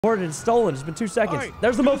Boarded and stolen. It's been 2 seconds. Right,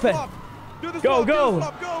 There's the moped. Go, go.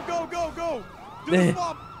 Go. Do the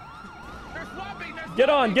swap. Get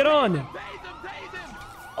on, get on.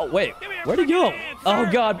 Oh, wait. Where'd he go?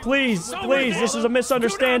 Oh, God, please, please. This is a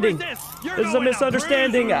misunderstanding. This is a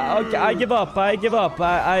misunderstanding. Okay, I give up. I give up.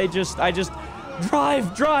 I just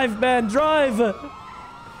drive, man, drive.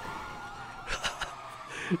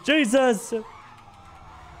 Jesus.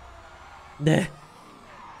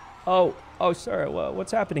 Oh, sir.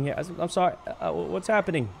 What's happening here? I'm sorry. What's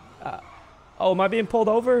happening? Oh, am I being pulled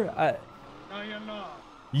over? No, you're not.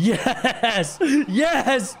 Yes!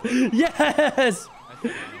 Yes! Yes!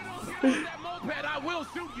 That moped, I will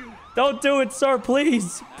shoot you. Don't do it, sir,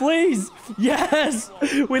 please. Please. Yes!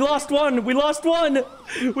 We lost one. We lost one.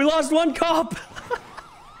 We lost one cop.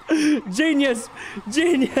 Genius.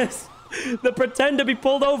 Genius. The pretend to be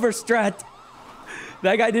pulled over strat.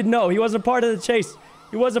 That guy didn't know. He wasn't part of the chase.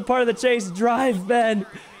 He wasn't part of the chase. Drive, man.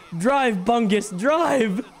 Drive, Bungus.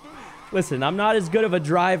 Drive. Listen, I'm not as good of a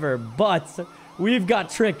driver, but we've got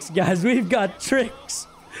tricks, guys. We've got tricks.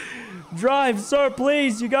 Drive, sir,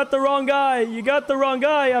 please. You got the wrong guy. You got the wrong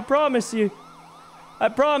guy. I promise you. I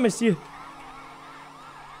promise you.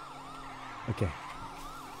 Okay.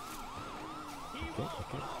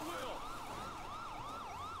 Okay.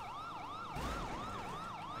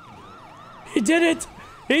 He did it.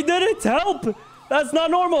 He did it. Help. That's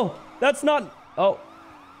not normal. That's not... Oh.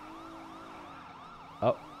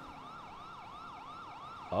 Oh.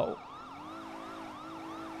 Oh.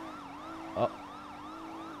 Oh.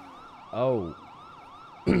 Oh.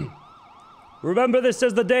 Remember this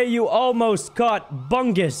as the day you almost caught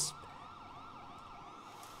Bungus.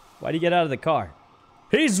 Why'd he get out of the car?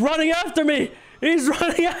 He's running after me! He's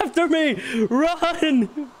running after me! Run!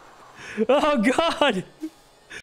 Oh, God!